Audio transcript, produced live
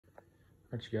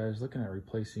Alright, you guys, looking at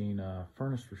replacing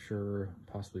furnace for sure,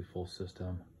 possibly full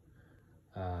system.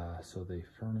 So the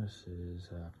furnace is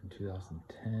from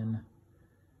 2010,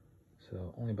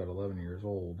 so only about 11 years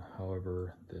old.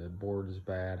 However, the board is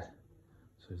bad,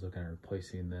 so he's looking at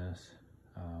replacing this.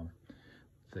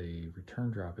 The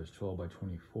return drop is 12 by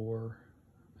 24,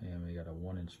 and we got a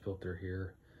 1-inch filter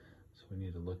here, so we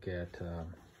need to look at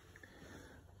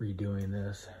redoing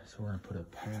this. So we're gonna put a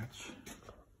patch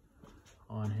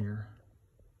on here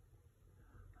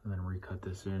and then recut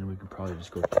this in. We can probably just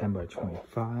go 10 by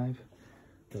 25.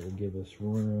 That will give us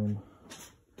room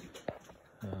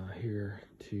here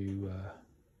to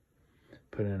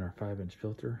put in our 5-inch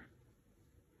filter,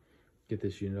 get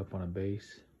this unit up on a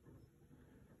base,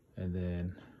 and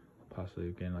then possibly,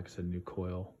 again, like I said, new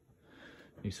coil,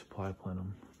 new supply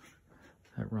plenum.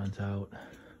 That runs out.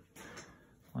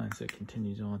 Line set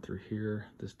continues on through here.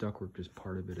 This ductwork is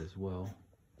part of it as well.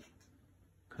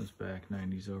 Comes back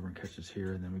 90s over and catches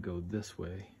here, and then we go this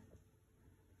way,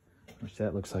 which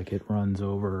that looks like it runs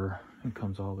over and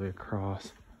comes all the way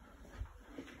across.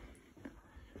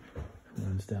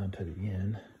 Runs down to the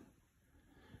end.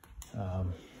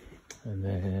 And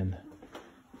then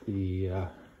the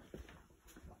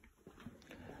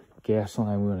gas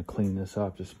line, we want to clean this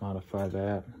up, just modify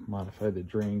that, modify the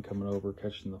drain coming over,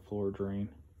 catching the floor drain.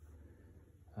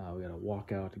 We got to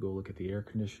walk out to go look at the air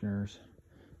conditioners.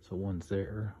 So one's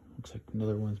there, looks like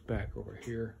another one's back over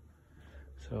here.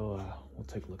 So we'll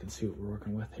take a look and see what we're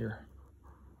working with here.